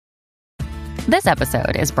This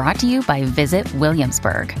episode is brought to you by Visit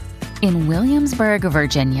Williamsburg. In Williamsburg,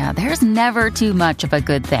 Virginia, there's never too much of a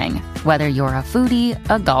good thing. Whether you're a foodie,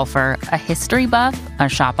 a golfer, a history buff, a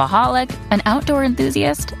shopaholic, an outdoor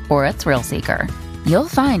enthusiast, or a thrill seeker, you'll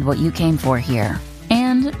find what you came for here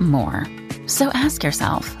and more. So ask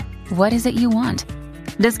yourself, what is it you want?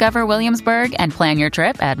 Discover Williamsburg and plan your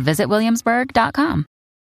trip at visitwilliamsburg.com.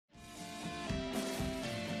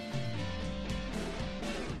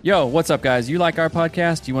 Yo, what's up, guys? You like our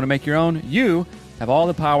podcast? You want to make your own? You have all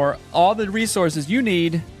the power, all the resources you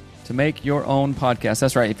need to make your own podcast.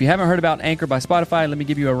 That's right. If you haven't heard about Anchor by Spotify, let me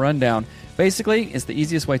give you a rundown. Basically, it's the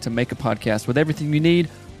easiest way to make a podcast with everything you need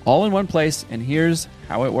all in one place, and here's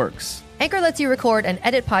how it works. Anchor lets you record and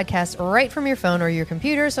edit podcasts right from your phone or your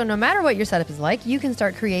computer, so no matter what your setup is like, you can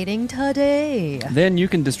start creating today. Then you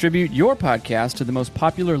can distribute your podcast to the most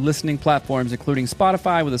popular listening platforms, including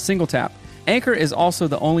Spotify, with a single tap. Anchor is also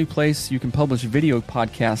the only place you can publish video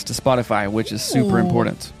podcasts to Spotify, which is super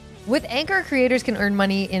important. With Anchor, creators can earn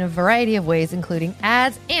money in a variety of ways, including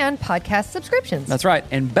ads and podcast subscriptions. That's right.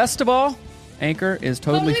 And best of all, Anchor is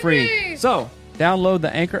totally free. So download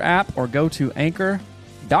the Anchor app or go to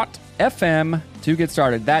anchor.fm to get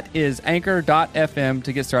started. That is anchor.fm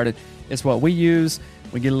to get started. It's what we use.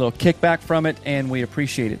 We get a little kickback from it, and we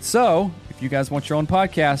appreciate it. So if you guys want your own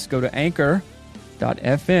podcast, go to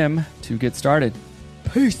anchor.fm to get started.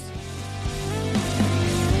 Peace.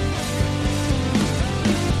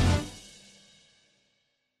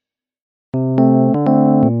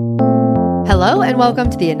 Hello and welcome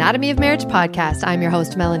to the Anatomy of Marriage podcast. I'm your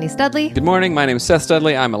host, Melanie Studley. Good morning. My name is Seth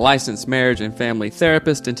Studley. I'm a licensed marriage and family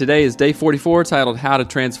therapist, and today is day 44, titled How to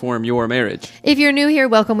Transform Your Marriage. If you're new here,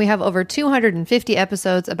 welcome. We have over 250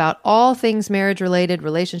 episodes about all things marriage-related,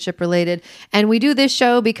 relationship-related, and we do this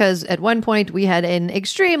show because at one point we had an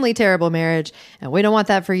extremely terrible marriage, and we don't want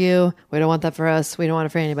that for you. We don't want that for us. We don't want it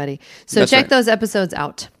for anybody. So That's check right. those episodes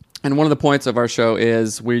out. And one of the points of our show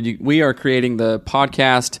is we are creating the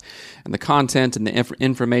podcast and the content and the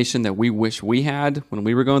information that we wish we had when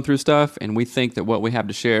we were going through stuff, and we think that what we have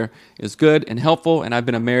to share is good and helpful. And I've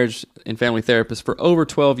been a marriage and family therapist for over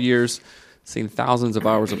 12 years, seen thousands of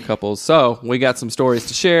hours of couples. So we got some stories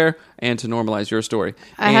to share and to normalize your story.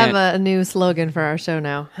 I have a new slogan for our show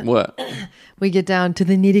now. What? We get down to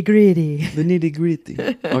the nitty-gritty. The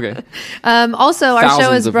nitty-gritty. Okay. Also, our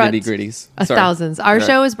show is brought... nitty-gritties. Thousands. Our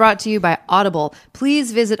show is brought to you by Audible.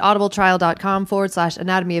 Please visit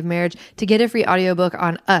audibletrial.com/anatomy of marriage to get a free audiobook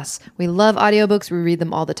on us. We love audiobooks. We read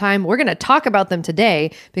them all the time. We're going to talk about them today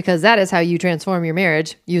because that is how you transform your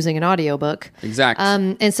marriage, using an audiobook. Exactly.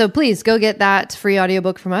 And so please go get that free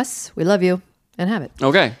audiobook from us. We love you and have it.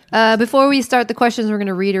 Okay. Before we start the questions, we're going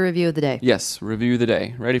to read a review of the day. Yes, review of the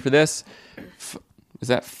day. Ready for this? Is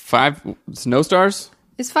that 5? It's no stars?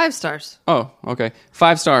 It's 5 stars. Oh, okay.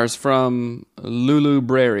 5 stars from Lulu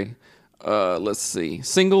Brary. Let's see.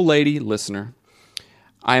 Single lady listener.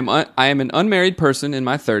 I am an unmarried person in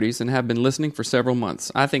my 30s and have been listening for several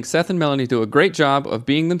months. I think Seth and Melanie do a great job of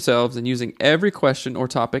being themselves and using every question or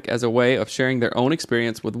topic as a way of sharing their own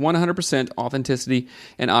experience with 100% authenticity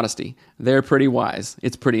and honesty. They're pretty wise.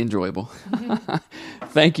 It's pretty enjoyable.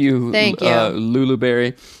 Thank you, Lulu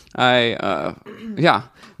Berry. There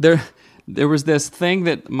was this thing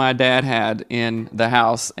that my dad had in the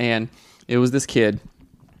house, and it was this kid,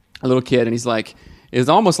 a little kid, and he's like, it was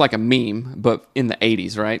almost like a meme, but in the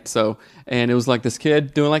 80s, right? So, and it was like this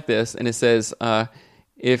kid doing like this, and it says,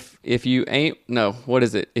 if you ain't, no, what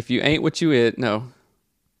is it? If you ain't what you is, no.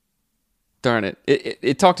 Darn it.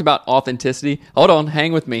 It talked about authenticity. Hold on,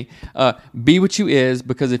 hang with me. Be what you is,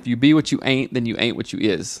 because if you be what you ain't, then you ain't what you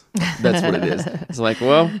is. That's what it is. It's like,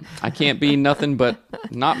 well, I can't be nothing but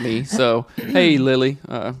not me. So, hey, Lily,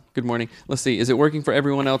 good morning. Let's see. Is it working for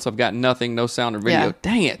everyone else? I've got nothing, no sound or video. Yeah.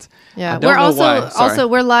 Dang it. Yeah, I don't know why. Sorry.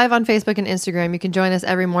 We're live on Facebook and Instagram. You can join us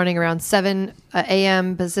every morning around 7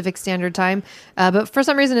 a.m. Pacific Standard Time. But for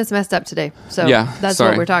some reason, it's messed up today. So that's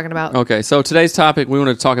what we're talking about. Okay, so today's topic, we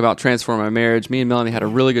wanted to talk about transforming our marriage. Me and Melanie had a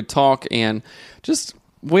really good talk, and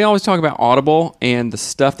we always talk about Audible and the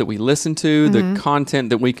stuff that we listen to, the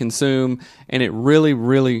content that we consume, and it really,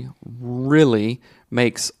 really, really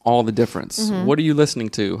makes all the difference. What are you listening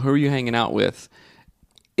to? Who are you hanging out with?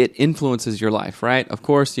 It influences your life, right? Of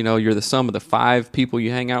course, you're the sum of the 5 people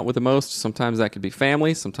you hang out with the most. Sometimes that could be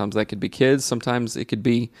family. Sometimes that could be kids. Sometimes it could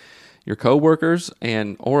be your coworkers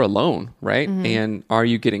or alone, right? And are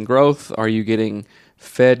you getting growth? Are you getting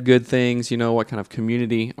fed good things? What kind of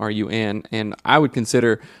community are you in? And I would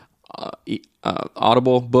consider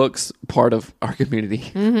Audible books part of our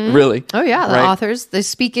community. Really. Oh yeah, the right? authors, they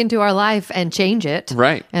speak into our life and change it.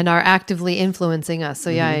 Right. And are actively influencing us. So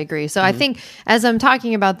yeah, I agree. So I think as I'm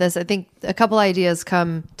talking about this, I think a couple ideas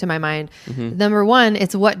come to my mind. Number one,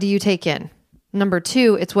 it's what do you take in? Number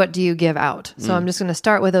two, it's what do you give out? So I'm just going to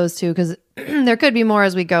start with those two because there could be more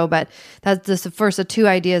as we go, but that's just the first of two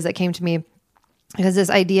ideas that came to me. Because this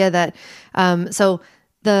idea that, so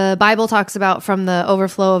the Bible talks about from the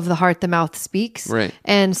overflow of the heart, the mouth speaks. Right.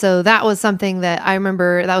 And so that was something that I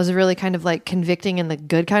remember that was really kind of like convicting in the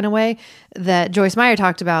good kind of way that Joyce Meyer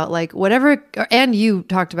talked about, like whatever, and you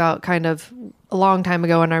talked about kind of a long time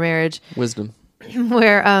ago in our marriage, Wisdom.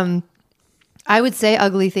 where I would say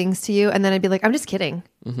ugly things to you and then I'd be like, I'm just kidding.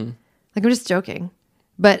 Like, I'm just joking.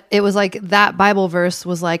 But it was like that Bible verse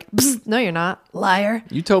was like, no, you're not, liar.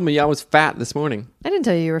 You told me I was fat this morning. I didn't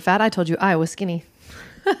tell you were fat. I told you I was skinny.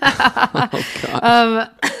 Oh,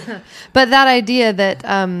 gosh. But that idea that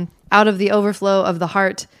out of the overflow of the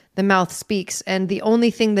heart, the mouth speaks, and the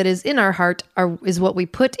only thing that is in our heart is what we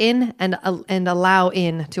put in and allow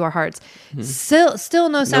in to our hearts. Still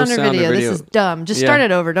no sound or video. This is dumb. Just start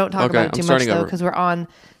it over. Don't talk about it too much though, because we're on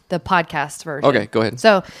the podcast version. Okay, go ahead.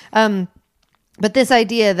 So, but this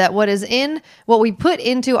idea that what we put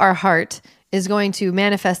into our heart is going to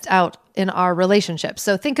manifest out in our relationships.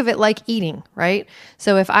 So think of it like eating, right?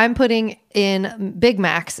 So if I'm putting in Big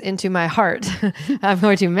Macs into my heart, I'm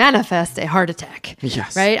going to manifest a heart attack.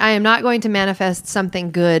 Yes. Right? I am not going to manifest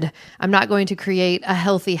something good. I'm not going to create a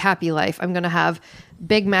healthy, happy life. I'm going to have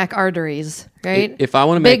Big Mac arteries, right? If I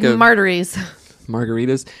want to make big martyries.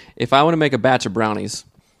 margaritas, if I want to make a batch of brownies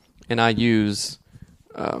and I use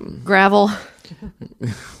Gravel.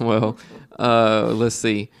 well, let's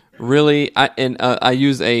see. Really, I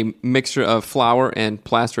use a mixture of flour and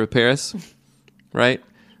plaster of Paris, right?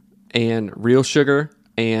 And real sugar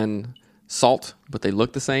and salt, but they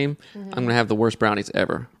look the same. I'm going to have the worst brownies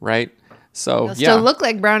ever, right? So, They'll still look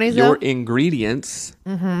like brownies, your though. ingredients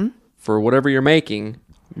for whatever you're making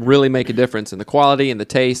really make a difference in the quality and the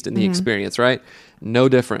taste and the experience, right? No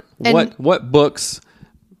different. And What books,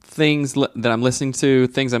 things that I'm listening to,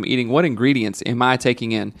 things I'm eating, what ingredients am I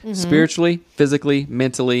taking in spiritually, physically,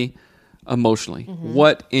 mentally, emotionally?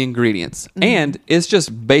 What ingredients? And it's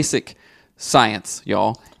just basic science,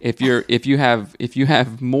 y'all. If you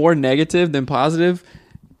have more negative than positive,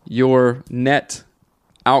 your net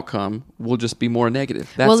outcome will just be more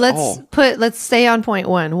negative. That's all. Let's stay on point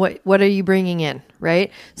one. What are you bringing in,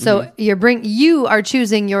 right? So you are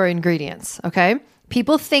choosing your ingredients, okay?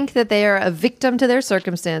 People think that they are a victim to their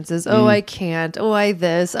circumstances. Oh, I can't. Oh, I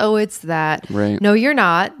this. Oh, it's that. Right. No, you're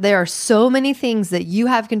not. There are so many things that you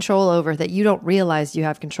have control over that you don't realize you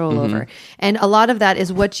have control over. And a lot of that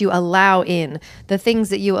is what you allow in. The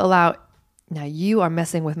things that you allow. Now, you are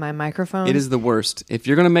messing with my microphone. It is the worst. If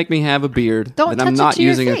you're going to make me have a beard, Don't then I'm touch it not to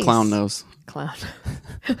your using a face. clown nose. Clown.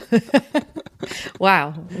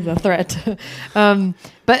 Wow, the threat.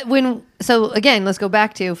 But again, let's go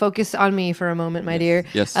back to focus on me for a moment, my dear.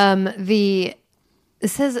 Yes. It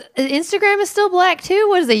says Instagram is still black too.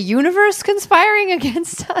 What is the universe conspiring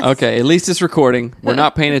against us? Okay, at least it's recording. We're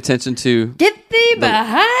not paying attention to. Get thee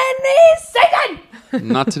behind me, Satan!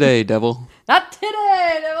 Not today, devil. Not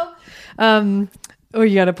today, devil. Or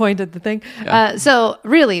you got to point at the thing. Yeah. So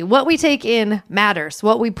really, what we take in matters.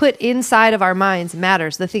 What we put inside of our minds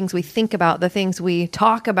matters. The things we think about, the things we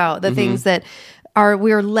talk about, the things that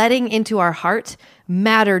we're letting into our heart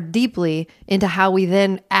matter deeply into how we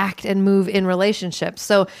then act and move in relationships.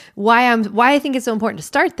 So why I think it's so important to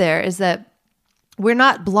start there is that we're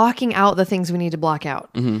not blocking out the things we need to block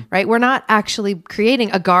out, right? We're not actually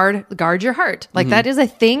creating a guard your heart. Like that is a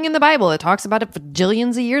thing in the Bible. It talks about it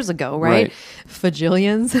fajillions of years ago, right?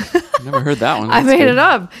 Fajillions. Never heard that one. I made it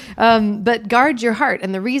up. But guard your heart.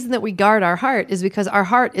 And the reason that we guard our heart is because our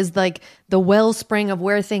heart is like the wellspring of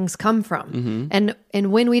where things come from.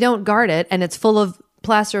 And when we don't guard it and it's full of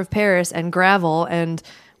plaster of Paris and gravel and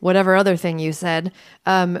whatever other thing you said,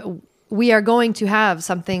 we are going to have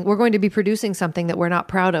something, we're going to be producing something that we're not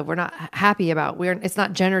proud of, we're not happy about, it's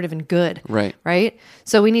not generative and good. Right?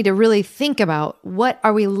 So we need to really think about what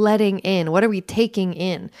are we letting in? What are we taking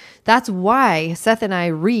in? That's why Seth and I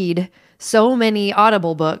read so many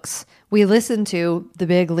Audible books. We listen to The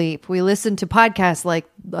Big Leap. We listen to podcasts like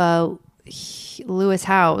Lewis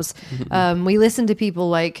Howes. We listen to people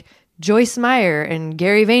like Joyce Meyer and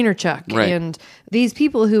Gary Vaynerchuk and these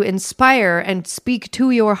people who inspire and speak to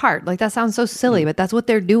your heart. Like that sounds so silly, but that's what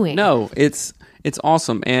they're doing. No, it's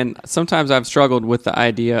awesome. And sometimes I've struggled with the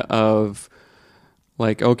idea of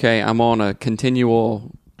like, okay, I'm on a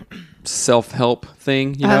continual self-help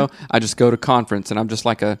thing, you know? I just go to conference and I'm just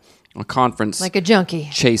like a a conference Like a junkie.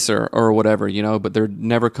 chaser or whatever, but there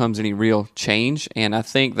never comes any real change. And I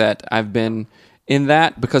think that I've been in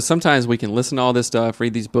that because sometimes we can listen to all this stuff,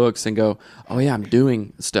 read these books and go, oh yeah, I'm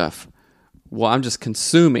doing stuff. Well, I'm just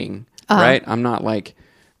consuming, right? I'm not like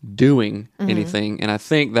doing anything. And I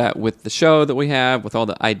think that with the show that we have, with all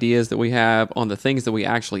the ideas that we have on the things that we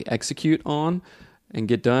actually execute on and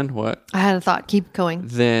get done, what? I had a thought. Keep going.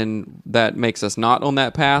 Then that makes us not on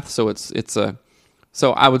that path. So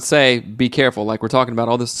so I would say be careful. Like we're talking about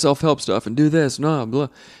all this self-help stuff and do this, no, blah.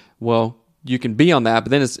 Well, you can be on that, but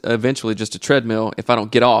then it's eventually just a treadmill if I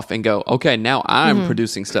don't get off and go, okay, now I'm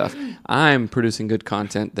producing stuff. I'm producing good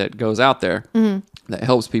content that goes out there that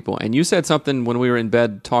helps people. And you said something when we were in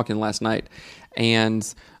bed talking last night, and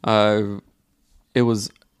it was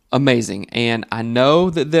amazing. And I know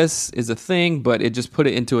that this is a thing, but it just put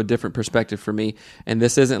it into a different perspective for me. And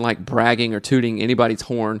this isn't like bragging or tooting anybody's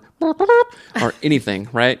horn or anything,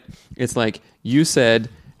 right? It's like you said,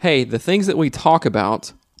 hey, the things that we talk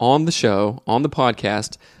about on the show, on the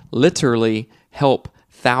podcast, literally help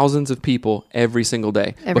thousands of people every single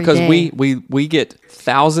day. Because day. we get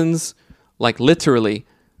thousands, like literally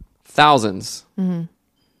thousands,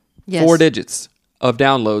 Yes. 4 digits of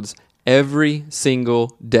downloads every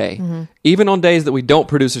single day. Even on days that we don't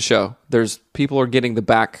produce a show, there's people are getting the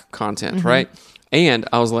back content, right? And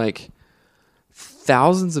I was like,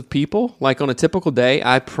 thousands of people, like on a typical day,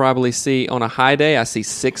 I probably see on a high day, I see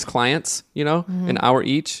 6 clients, an hour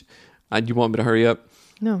each. You want me to hurry up?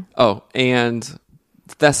 No. Oh, and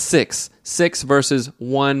that's 6 versus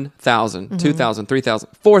 1,000, 2,000, 3,000,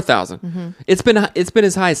 4,000. It's been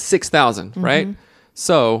as high as 6,000, right?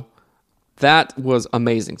 So that was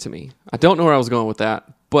amazing to me. I don't know where I was going with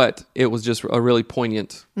that, but it was just a really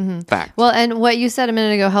poignant fact. Well, and what you said a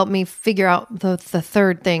minute ago helped me figure out the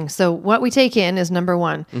third thing. So what we take in is number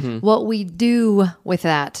one. What we do with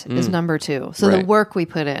that is number two. So the Right. work we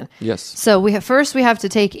put in. Yes. So we have to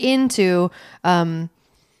take into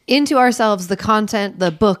ourselves the content, the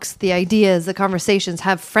books, the ideas, the conversations,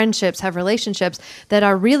 have friendships, have relationships that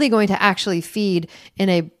are really going to actually feed in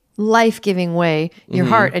a life-giving way your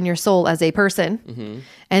heart and your soul as a person.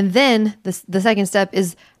 And then the second step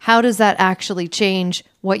is, how does that actually change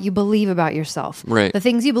what you believe about yourself? Right. The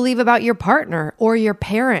things you believe about your partner or your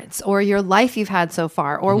parents or your life you've had so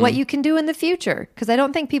far or what you can do in the future. Because I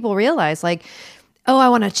don't think people realize, like, oh, I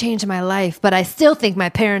want to change my life, but I still think my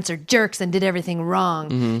parents are jerks and did everything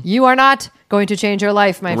wrong. You are not going to change your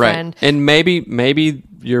life, my friend. And maybe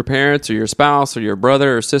your parents or your spouse or your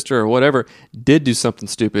brother or sister or whatever did do something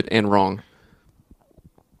stupid and wrong.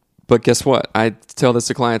 But guess what? I tell this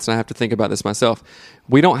to clients, and I have to think about this myself.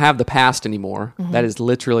 We don't have the past anymore. That is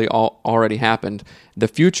literally already happened. The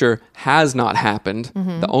future has not happened.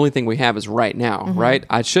 The only thing we have is right now, right?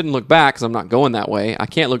 I shouldn't look back because I'm not going that way. I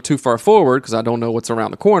can't look too far forward because I don't know what's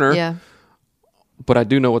around the corner. Yeah. But I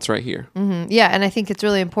do know what's right here. Yeah, and I think it's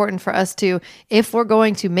really important for us to, if we're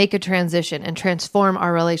going to make a transition and transform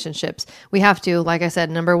our relationships, we have to, like I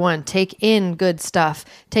said, number one, take in good stuff,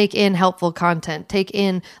 take in helpful content, take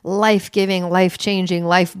in life-giving, life-changing,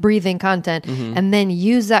 life-breathing content, and then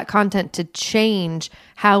use that content to change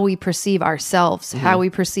how we perceive ourselves, how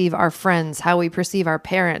we perceive our friends, how we perceive our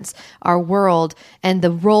parents, our world, and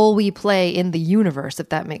the role we play in the universe, if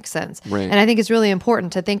that makes sense. Right. And I think it's really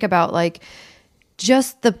important to think about, like,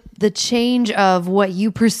 just the change of what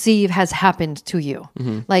you perceive has happened to you.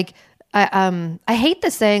 Like, I hate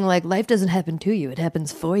the saying, like, life doesn't happen to you, it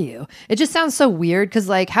happens for you. It just sounds so weird because,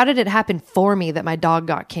 like, how did it happen for me that my dog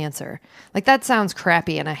got cancer? Like, that sounds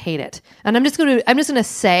crappy and I hate it. And I'm just gonna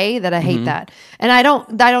say that I hate that. And I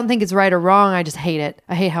don't think it's right or wrong. I just hate it.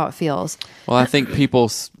 I hate how it feels. Well, I think people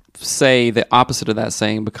say the opposite of that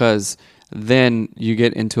saying because then you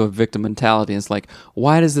get into a victim mentality. It's like,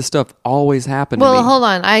 why does this stuff always happen to me? Well, hold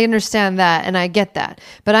on. I understand that and I get that.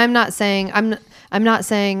 But I'm not saying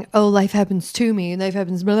oh, life happens to me, life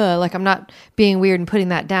happens blah, blah. Like, I'm not being weird and putting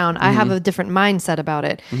that down. I have a different mindset about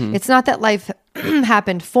it. It's not that life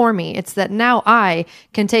happened for me. It's that now I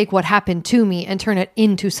can take what happened to me and turn it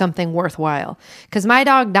into something worthwhile. Because my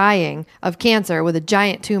dog dying of cancer with a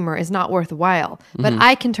giant tumor is not worthwhile. But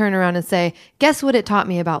I can turn around and say, guess what it taught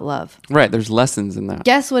me about love? Right. There's lessons in that.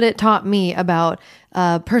 Guess what it taught me about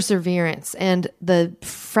perseverance and the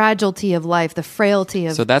fragility of life, the frailty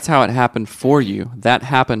of... So that's how it happened for you. That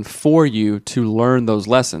happened for you to learn those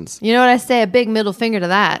lessons. You know what I say? A big middle finger to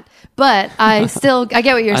that. But I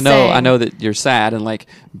get what you're saying. I know that you're sad and like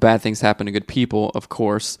bad things happen to good people, of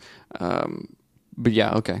course. But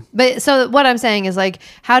yeah, okay. But so what I'm saying is like,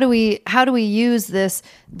 how do we use this,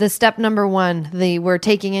 the step number one, we're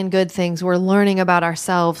taking in good things, we're learning about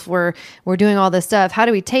ourselves, we're doing all this stuff. How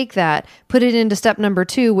do we take that, put it into step number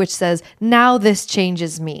 2, which says, now this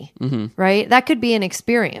changes me, right? That could be an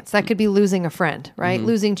experience. That could be losing a friend, right?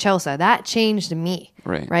 Losing Chelsea. That changed me,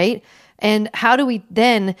 right? And how do we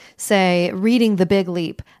then say, reading The Big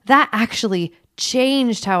Leap, that actually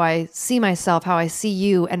changed how I see myself, how I see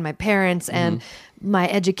you and my parents and my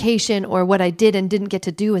education, or what I did and didn't get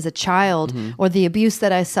to do as a child, or the abuse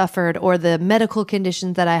that I suffered, or the medical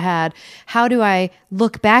conditions that I had. How do I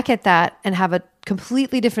look back at that and have a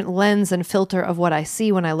completely different lens and filter of what I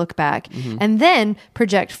see when I look back, and then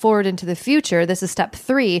project forward into the future? This is step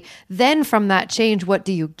 3. Then from that change, what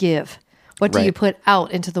do you give? What do you put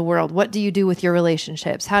out into the world? What do you do with your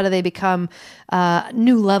relationships? How do they become a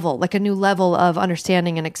new level of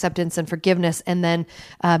understanding and acceptance and forgiveness, and then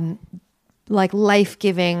like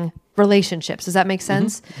life-giving relationships? Does that make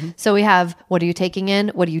sense? So we have, what are you taking in?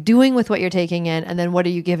 What are you doing with what you're taking in? And then what are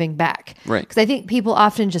you giving back? Right. Because I think people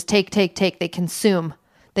often just take. They consume.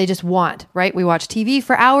 They just want, right? We watch TV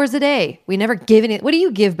for hours a day. We never give any. What do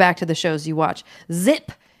you give back to the shows you watch?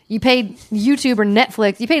 Zip. You paid YouTube or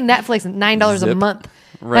Netflix. You paid Netflix $9 a month.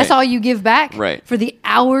 Right. That's all you give back for the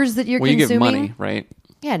hours that you're consuming. You give money, right?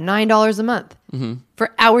 Yeah, $9 a month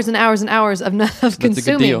for hours and hours and hours of consuming. That's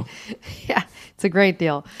a good deal. Yeah, it's a great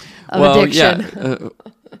deal of addiction.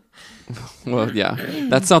 Yeah.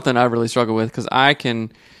 That's something I really struggle with, because I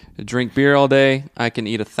can drink beer all day. I can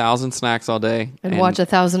eat 1,000 snacks all day. And watch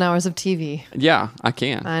 1,000 hours of TV. Yeah, I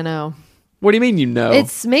can. I know. What do you mean you know?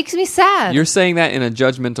 It makes me sad. You're saying that in a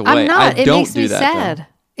judgmental way. I'm not. I it don't makes do me that, sad.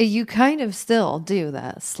 You kind of still do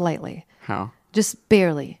that slightly. How? Just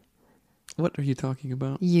barely. What are you talking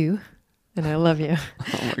about? You. And I love you.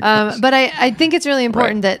 Oh my gosh. But I think it's really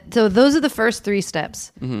important that, so those are the first 3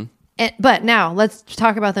 steps. But now let's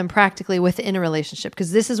talk about them practically within a relationship,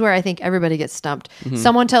 because this is where I think everybody gets stumped.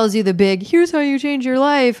 Someone tells you the big, here's how you change your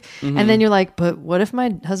life. And then you're like, but what if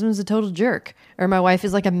my husband's a total jerk? Or my wife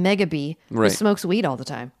is like a mega bee who smokes weed all the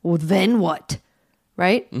time? Well, then what?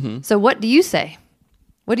 Right? So what do you say?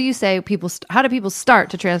 What do you say how do people start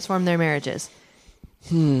to transform their marriages?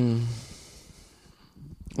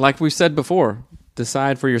 Like we said before,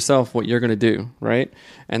 decide for yourself what you're going to do, right?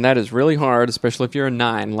 And that is really hard, especially if you're a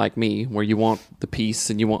 9 like me, where you want the peace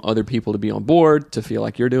and you want other people to be on board, to feel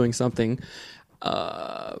like you're doing something.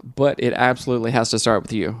 But it absolutely has to start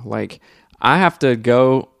with you. Like, I have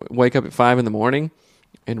to wake up at 5 in the morning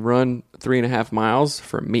and run 3.5 miles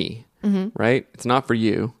for me, right? It's not for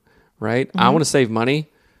you, right? I want to save money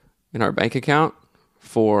in our bank account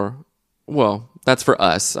that's for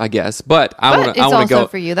us, I guess. But I want to go. It's also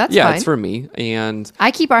for you. That's fine. fine. It's for me. And I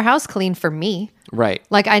keep our house clean for me. Right.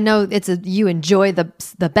 Like, I know you enjoy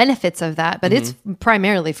the benefits of that, but it's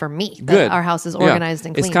primarily for me that our house is organized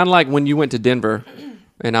and clean. It's kind of like when you went to Denver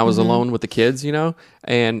and I was alone with the kids,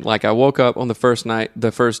 and like I woke up on the first day,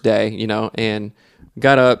 and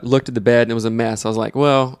got up, looked at the bed, and it was a mess. I was like,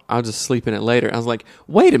 well, I'll just sleep in it later. I was like,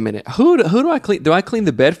 wait a minute. Who do I clean? Do I clean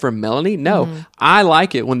the bed for Melanie? No. I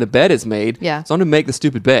like it when the bed is made. Yeah. So I'm going to make the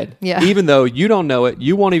stupid bed. Yeah. Even though you don't know it,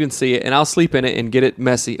 you won't even see it, and I'll sleep in it and get it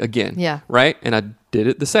messy again. Yeah. Right? And I did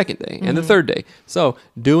it the second day and the third day. So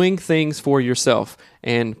doing things for yourself.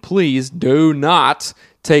 And please do not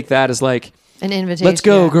take that as like an invitation. Let's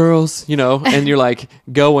go, girls. And you're like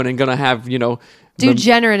going and going to have,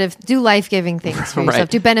 do life-giving things for yourself.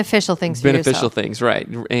 Do beneficial things for yourself. Beneficial things, right.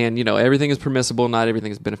 And, everything is permissible. Not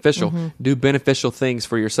everything is beneficial. Do beneficial things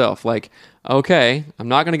for yourself. Like, okay, I'm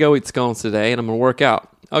not going to go eat scones today and I'm going to work out.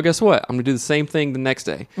 Oh, guess what? I'm going to do the same thing the next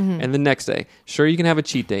day and the next day. Sure, you can have a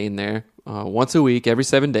cheat day in there once a week, every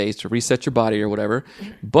 7 days to reset your body or whatever.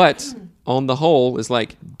 But on the whole, it's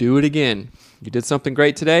like, do it again. You did something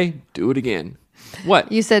great today, do it again.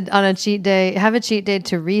 What? You said on a cheat day, have a cheat day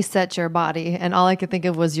to reset your body. And all I could think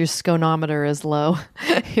of was your sconometer is low.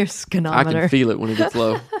 Your sconometer. I can feel it when it gets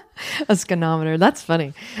low. A sconometer. That's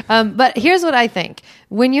funny. But here's what I think.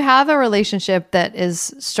 When you have a relationship that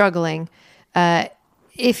is struggling,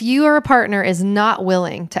 if you or a partner is not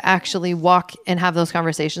willing to actually walk and have those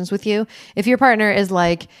conversations with you, if your partner is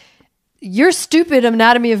like, your stupid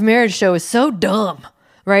Anatomy of Marriage show is so dumb.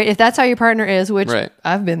 Right? If that's how your partner is, which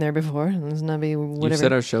I've been there before. There's not be whatever. You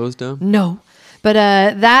said our show's dumb? No. But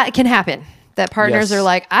that can happen. That partners are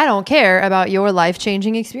like, I don't care about your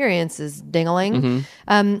life-changing experiences, ding-a-ling.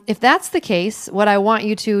 If that's the case, what I want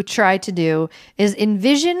you to try to do is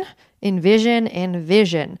envision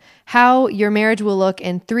how your marriage will look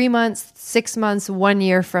in 3 months, 6 months, 1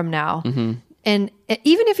 year from now. And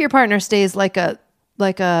even if your partner stays like a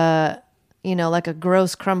like a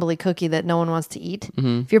gross crumbly cookie that no one wants to eat.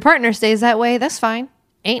 If your partner stays that way, that's fine.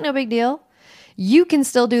 Ain't no big deal. You can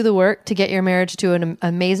still do the work to get your marriage to an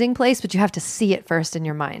amazing place, but you have to see it first in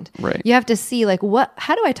your mind. Right. You have to see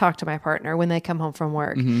how do I talk to my partner when they come home from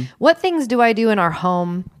work? What things do I do in our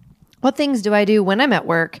home? What things do I do when I'm at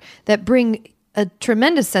work that bring a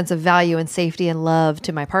tremendous sense of value and safety and love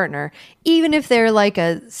to my partner, even if they're like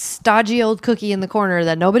a stodgy old cookie in the corner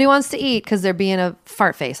that nobody wants to eat because they're being a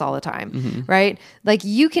fart face all the time, right? Like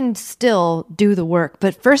you can still do the work,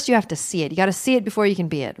 but first you have to see it. You got to see it before you can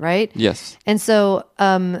be it, right? Yes. And so,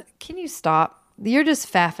 can you stop? You're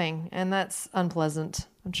just faffing, and that's unpleasant.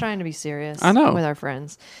 I'm trying to be serious. I know. With our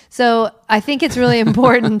friends. So I think it's really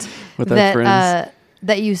important With our friends.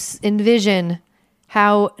 That you envision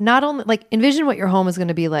how not only envision what your home is going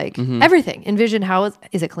to be like, everything. Envision how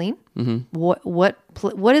is it clean?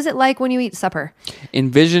 What is it like when you eat supper?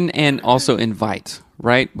 Envision and also invite,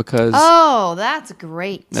 right? Because that's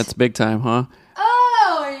great. that's big time, huh?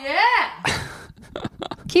 Oh yeah.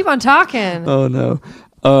 Keep on talking. Oh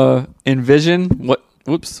no. Envision what?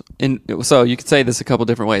 Whoops. So you could say this a couple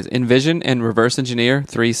different ways. Envision and reverse engineer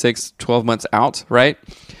 3, 6, 12 months out, right?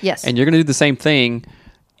 Yes. And you're going to do the same thing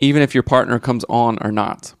even if your partner comes on or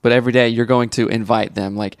not. But every day you're going to invite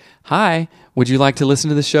them like, hi, would you like to listen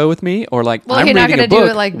to the show with me? Or like, well, I'm you're reading not a gonna book.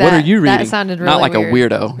 Do it like what that. are you reading? That sounded really not like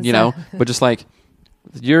weird. a weirdo, but just like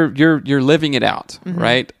you're living it out,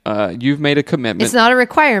 right? You've made a commitment. It's not a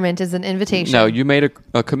requirement, it's an invitation. No, you made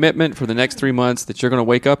a commitment for the next 3 months that you're going to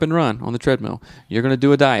wake up and run on the treadmill. You're going to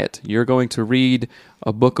do a diet. You're going to read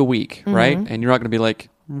a book a week, right? And you're not going to be like,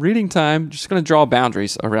 reading time, just going to draw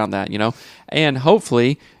boundaries around that, And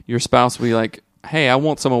hopefully your spouse will be like, hey, I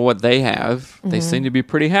want some of what they have. They seem to be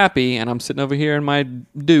pretty happy, and I'm sitting over here in my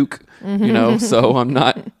Duke, so I'm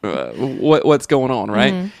not, what's going on,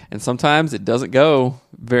 right? And sometimes it doesn't go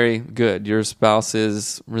very good. Your spouse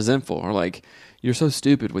is resentful or like, you're so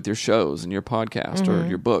stupid with your shows and your podcast or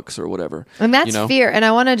your books or whatever. And that's fear. And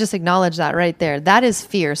I want to just acknowledge that right there. That is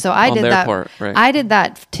fear. So I did that. Right. I did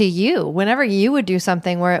that to you. Whenever you would do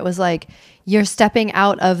something where it was like you're stepping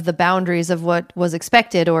out of the boundaries of what was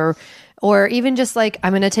expected, or even just like,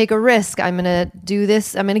 I'm going to take a risk. I'm going to do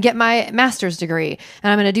this. I'm going to get my master's degree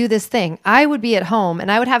and I'm going to do this thing. I would be at home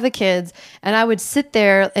and I would have the kids and I would sit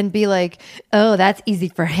there and be like, oh, that's easy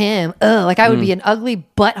for him. Oh, like I would be an ugly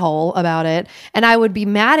butthole about it. And I would be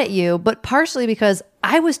mad at you, but partially because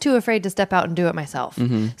I was too afraid to step out and do it myself.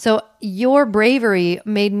 So your bravery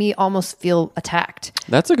made me almost feel attacked.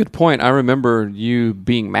 That's a good point. I remember you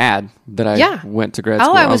being mad that I went to grad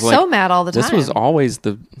school. Oh, I was so mad all the time. This was always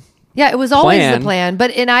the Yeah, it was always the plan,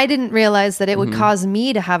 and I didn't realize that it would cause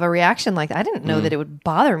me to have a reaction like that. I didn't know that it would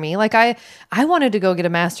bother me. Like I wanted to go get a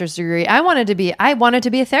master's degree. I wanted to be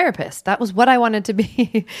a therapist. That was what I wanted to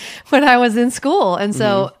be when I was in school. And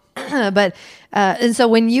so, and so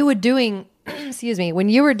when you were doing, when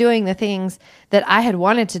you were doing the things that I had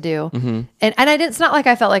wanted to do, and it's not like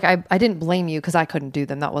I felt like I didn't blame you because I couldn't do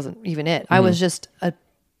them. That wasn't even it. I was just I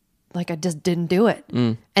just didn't do it.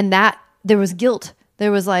 And that there was guilt.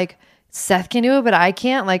 There was like, Seth can do it, but I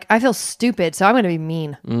can't. Like, I feel stupid, so I'm going to be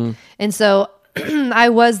mean. And so I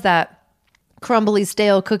was that crumbly,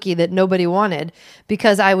 stale cookie that nobody wanted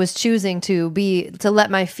because I was choosing to let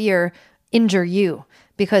my fear injure you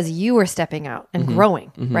because you were stepping out and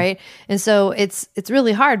growing, right? And so it's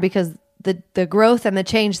really hard because the growth and the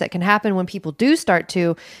change that can happen when people do start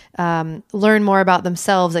to learn more about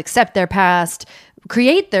themselves, accept their past,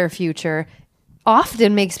 create their future,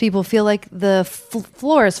 often makes people feel like the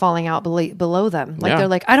floor is falling out below them. Like they're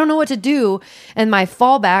like, I don't know what to do. And my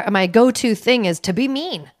fallback, my go-to thing is to be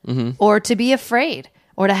mean or to be afraid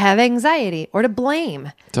or to have anxiety or to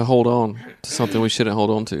blame. To hold on to something we shouldn't hold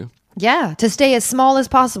on to. Yeah, to stay as small as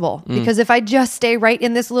possible. Because if I just stay right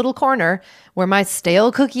in this little corner where my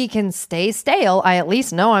stale cookie can stay stale, I at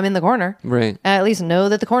least know I'm in the corner. Right. I at least know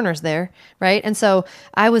that the corner's there. Right. And so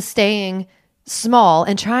I was staying small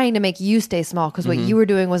and trying to make you stay small because what you were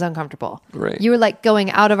doing was uncomfortable. Right. You were like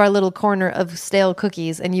going out of our little corner of stale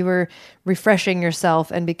cookies and you were refreshing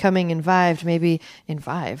yourself and becoming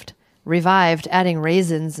revived, adding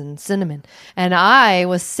raisins and cinnamon. And I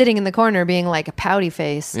was sitting in the corner being like a pouty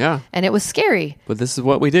face. Yeah. And it was scary. But this is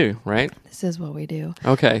what we do, right? This is what we do.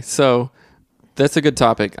 Okay. So that's a good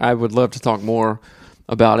topic. I would love to talk more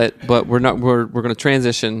about it, but we're going to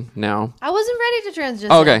transition now. I wasn't ready to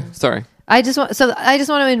transition. Oh, okay. Sorry. I just want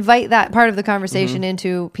to invite that part of the conversation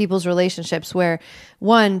into people's relationships where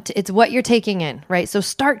it's what you're taking in, right? So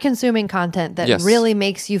start consuming content that really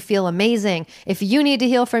makes you feel amazing. If you need to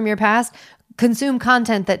heal from your past, consume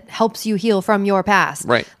content that helps you heal from your past.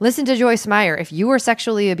 Right. Listen to Joyce Meyer. If you were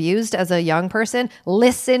sexually abused as a young person,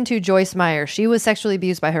 listen to Joyce Meyer. She was sexually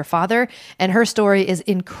abused by her father, and her story is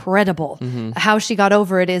incredible. How she got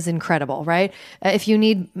over it is incredible, right? If you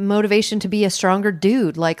need motivation to be a stronger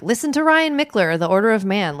dude, like listen to Ryan Mickler, The Order of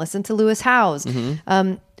Man. Listen to Lewis Howes.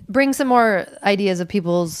 Bring some more ideas of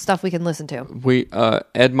people's stuff we can listen to.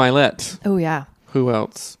 Ed Milet. Oh, yeah. Who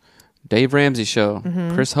else? Dave Ramsey Show.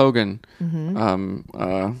 Chris Hogan.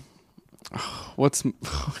 What's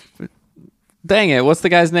dang it? What's the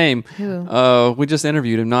guy's name? Who? We just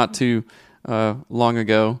interviewed him not too long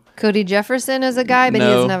ago. Cody Jefferson is a guy, but he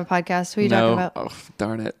doesn't have a podcast. Who are you talking about? Oh,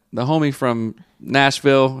 darn it. The homie from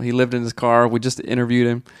Nashville. He lived in his car. We just interviewed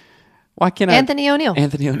him. Why can't Anthony O'Neill.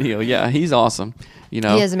 Anthony O'Neill. Yeah, he's awesome. You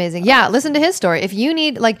know, he is amazing. Yeah, listen to his story. If you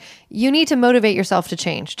need, you need to motivate yourself to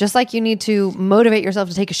change, just like you need to motivate yourself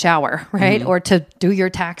to take a shower, right? Or to do your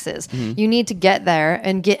taxes. You need to get there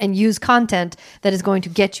and use content that is going to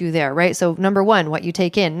get you there, right? So number one, what you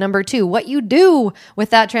take in. Number two, what you do with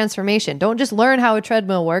that transformation. Don't just learn how a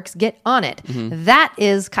treadmill works. Get on it. That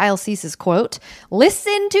is Kyle Cease's quote.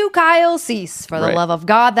 Listen to Kyle Cease. For the love of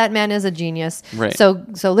God, that man is a genius. Right. So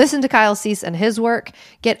listen to Kyle Cease and his work.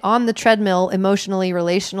 Get on the treadmill emotionally,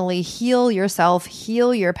 relationally, heal yourself,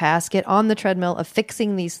 heal your past, get on the treadmill of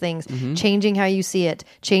fixing these things, changing how you see it,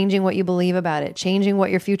 changing what you believe about it, changing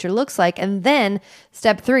what your future looks like. And then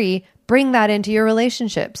step 3, bring that into your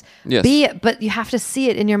relationships. Yes. But you have to see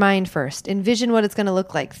it in your mind first. Envision what it's going to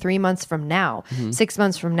look like 3 months from now, 6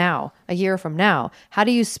 months from now, a year from now. How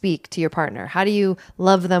do you speak to your partner? How do you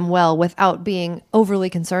love them well without being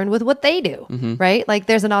overly concerned with what they do, right? Like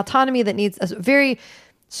there's an autonomy that needs a very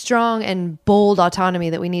strong and bold autonomy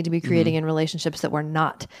that we need to be creating in relationships that we're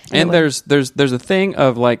not. And there's a thing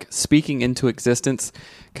of like speaking into existence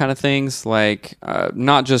kind of things, like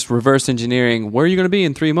not just reverse engineering. Where are you going to be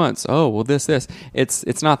in 3 months? Oh, well, this.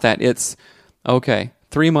 It's not that. It's okay.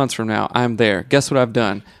 3 months from now, I'm there. Guess what I've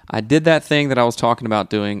done? I did that thing that I was talking about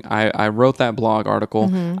doing. I wrote that blog article.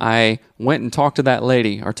 I went and talked to that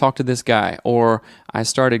lady or talked to this guy, or I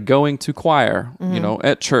started going to choir,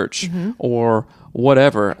 at church or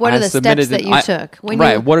whatever. What are the steps that you took?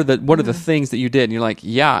 What are the things that you did? And you're like,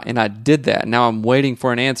 yeah, and I did that. Now I'm waiting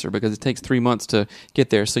for an answer because it takes 3 months to get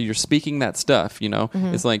there. So you're speaking that stuff,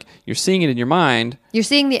 It's like you're seeing it in your mind. You're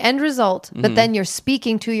seeing the end result, but then you're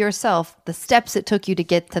speaking to yourself the steps it took you to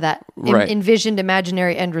get to that envisioned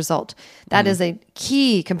imaginary end result. That is a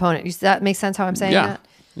key component. Does that make sense how I'm saying that?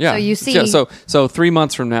 Yeah. So you see. So 3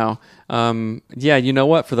 months from now, you know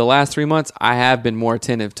what? For the last 3 months, I have been more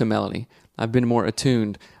attentive to Melanie. I've been more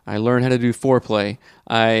attuned. I learned how to do foreplay.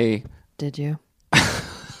 Did you?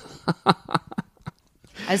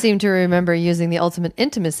 I seem to remember using the Ultimate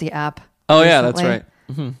Intimacy app. Oh, recently. Yeah, that's right.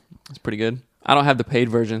 That's pretty good. I don't have the paid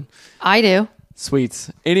version. I do. Sweets.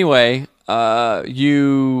 Anyway,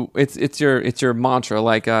 it's your mantra.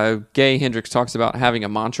 Like Gay Hendricks talks about having a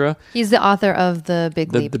mantra. He's the author of The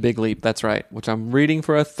Big Leap. The Big Leap, that's right. Which I'm reading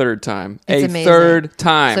for a third time. It's amazing. Third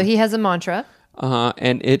time. So he has a mantra.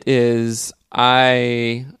 And it is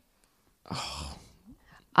I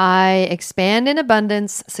expand in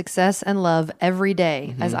abundance, success, and love every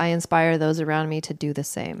day as I inspire those around me to do the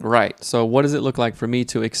same. Right. So what does it look like for me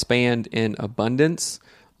to expand in abundance,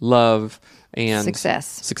 love, and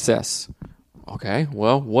success? Okay,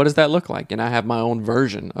 well, what does that look like? And I have my own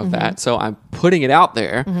version of that. So I'm putting it out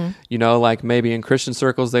there. Like maybe in Christian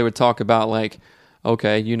circles, they would talk about like,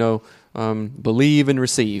 okay, believe and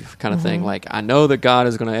receive kind of thing. Like, I know that God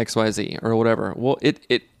is going to X, Y, Z or whatever. Well,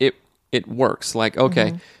 it works. Like,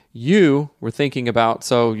 okay, you were thinking about,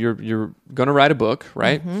 so you're going to write a book,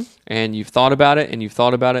 right? And you've thought about it and you've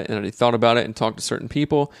thought about it and you thought about it and talked to certain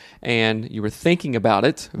people and you were thinking about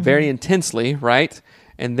it very intensely, right?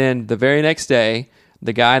 And then the very next day,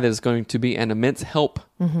 the guy that is going to be an immense help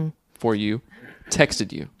for you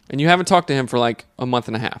texted you. And you haven't talked to him for like a month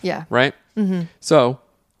and a half. Yeah. Right? So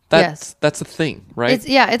that's a thing, right?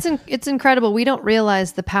 It's incredible. We don't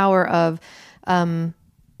realize the power of,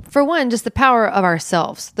 for one, just the power of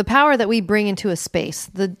ourselves, the power that we bring into a space,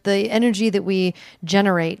 the energy that we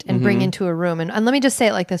generate and bring into a room. And let me just say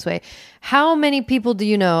it like this way. How many people do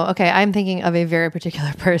you know? Okay, I'm thinking of a very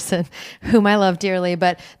particular person whom I love dearly,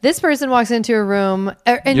 but this person walks into a room.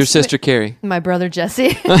 Your sister Carrie. My brother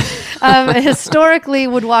Jesse. Historically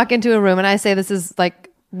would walk into a room, and I say this is like,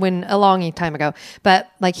 when a long time ago, but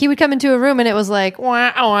like he would come into a room and it was like,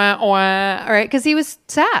 wah, wah, wah, all right. Cause he was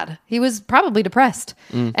sad. He was probably depressed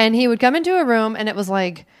and he would come into a room and it was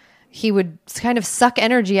like, he would kind of suck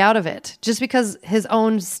energy out of it just because his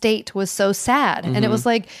own state was so sad. And it was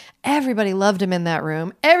like everybody loved him in that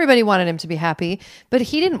room. Everybody wanted him to be happy, but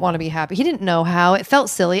he didn't want to be happy. He didn't know how. It felt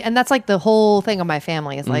silly. And that's like the whole thing of my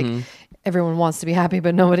family is like everyone wants to be happy,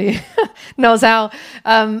 but nobody knows how.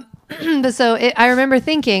 But so I remember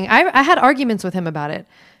thinking, I had arguments with him about it.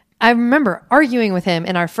 I remember arguing with him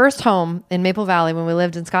in our first home in Maple Valley when we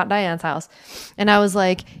lived in Scott and Diane's house. And I was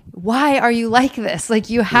like, why are you like this?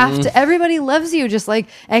 Like you have to, everybody loves you. Just like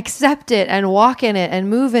accept it and walk in it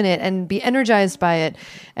and move in it and be energized by it.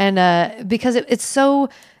 And because it's so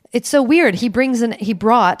weird. He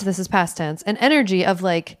brought, this is past tense, an energy of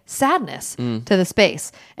like sadness to the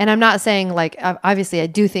space. And I'm not saying like, obviously I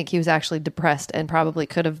do think he was actually depressed and probably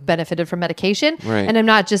could have benefited from medication. Right. And I'm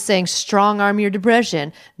not just saying strong arm your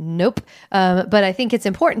depression. Nope. But I think it's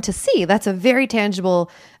important to see that's a very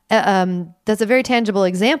tangible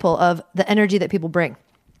example of the energy that people bring.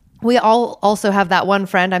 We all also have that one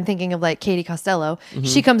friend. I'm thinking of like Katie Costello.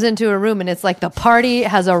 She comes into a room and it's like the party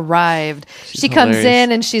has arrived. She comes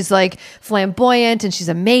in and she's like flamboyant and she's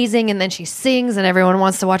amazing. And then she sings and everyone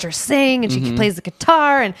wants to watch her sing. And she plays the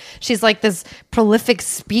guitar and she's like this prolific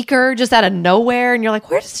speaker just out of nowhere. And you're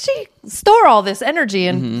like, where does she store all this energy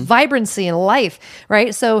and vibrancy and life?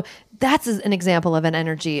 Right. So that's an example of an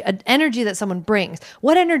energy that someone brings.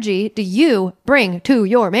 What energy do you bring to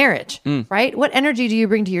your marriage, right? What energy do you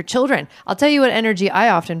bring to your children? I'll tell you what energy I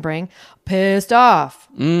often bring. Pissed off.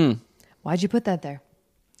 Why'd you put that there?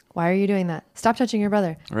 Why are you doing that? Stop touching your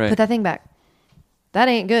brother. Right. Put that thing back. That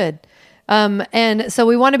ain't good. And so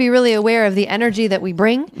we want to be really aware of the energy that we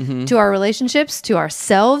bring to our relationships, to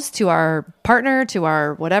ourselves, to our partner, to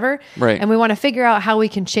our whatever. Right. And we want to figure out how we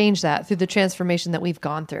can change that through the transformation that we've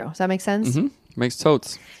gone through. Does that make sense? Makes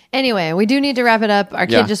totes. Anyway, we do need to wrap it up. Our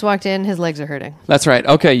kid just walked in. His legs are hurting. That's right.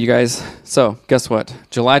 Okay, you guys. So guess what?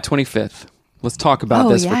 July 25th. Let's talk about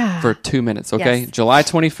this for 2 minutes, okay? Yes. July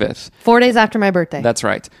 25th. 4 days after my birthday. That's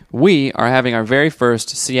right. We are having our very first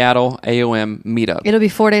Seattle AOM meetup. It'll be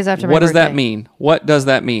 4 days after my birthday. What does that mean? What does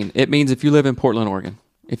that mean? It means if you live in Portland, Oregon,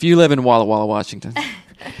 if you live in Walla Walla, Washington,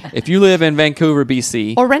 if you live in Vancouver,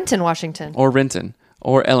 BC, Or Renton, Washington. or Renton,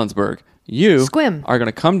 or Ellensburg, you Squim. are going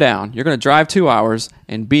to come down. You're going to drive 2 hours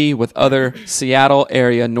and be with other Seattle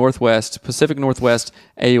area, Pacific Northwest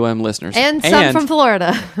AOM listeners. And some from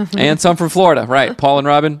Florida. And some from Florida, right? Paul and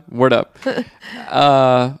Robin, word up.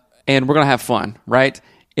 And we're going to have fun, right?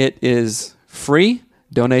 It is free.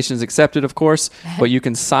 Donations accepted, of course. But you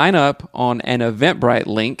can sign up on an Eventbrite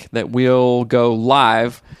link that will go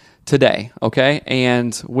live today, okay?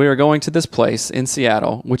 And we're going to this place in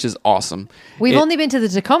Seattle, which is awesome. We've only been to the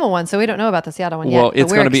Tacoma one, so we don't know about the Seattle one yet. Well,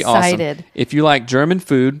 it's going to be excited. awesome. If you like German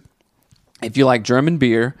food, if you like German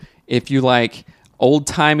beer, if you like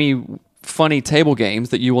old-timey funny table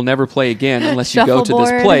games that you will never play again unless you go to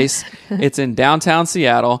this place, it's in downtown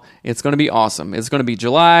Seattle. It's going to be awesome. It's going to be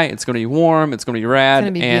July. It's going to be warm. It's going to be rad.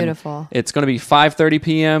 It's going to be beautiful. It's going to be 5:30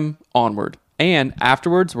 p.m. onward. And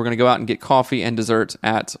afterwards, we're going to go out and get coffee and dessert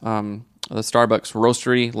at the Starbucks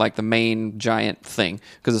Roastery, like the main giant thing,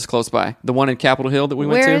 because it's close by. The one in Capitol Hill that we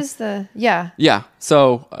went to. Where is the... Yeah. Yeah.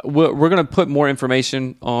 So we're going to put more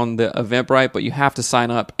information on the Eventbrite, but you have to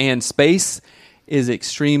sign up. And space is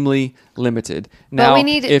extremely limited. Now,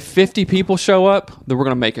 if 50 people show up, then we're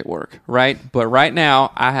going to make it work, right? But right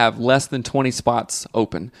now, I have less than 20 spots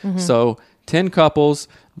open. So 10 couples...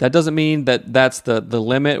 That doesn't mean that that's the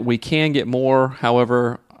limit. We can get more.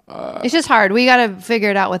 However, it's just hard. We got to figure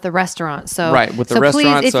it out with the restaurant. So right, with the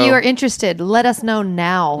restaurant. Please, if you are interested, let us know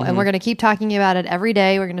now. And we're going to keep talking about it every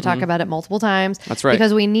day. We're going to talk about it multiple times. That's right.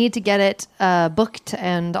 Because we need to get it booked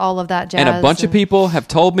and all of that jazz. And a bunch of people have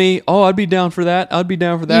told me, oh, I'd be down for that. I'd be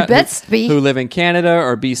down for that. You best be. Who live in Canada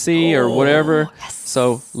or BC or whatever. Yes.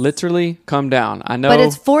 So literally come down. I know. But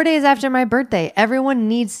it's 4 days after my birthday. Everyone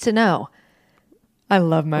needs to know. I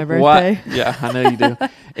love my birthday. What? Yeah, I know you do.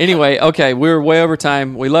 Anyway, okay, we're way over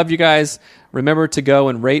time. We love you guys. Remember to go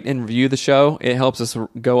and rate and review the show. It helps us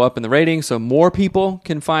go up in the rating so more people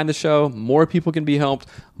can find the show, more people can be helped,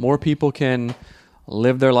 more people can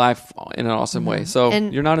live their life in an awesome way. So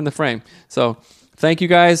you're not in the frame. So thank you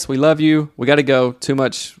guys. We love you. We got to go. Too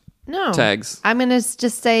much tags. I'm going to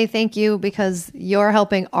just say thank you because you're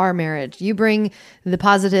helping our marriage. You bring the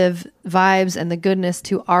positive vibes and the goodness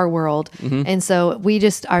to our world. And so we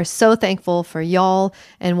just are so thankful for y'all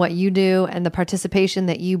and what you do and the participation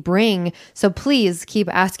that you bring. So please keep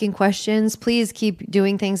asking questions. Please keep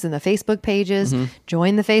doing things in the Facebook pages.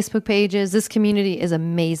 Join the Facebook pages. This community is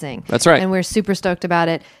amazing. That's right. And we're super stoked about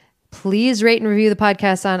it. Please rate and review the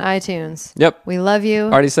podcast on iTunes. Yep. We love you.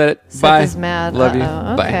 Already said it. Seth Bye. is mad. Love you.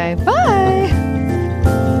 Okay. Bye.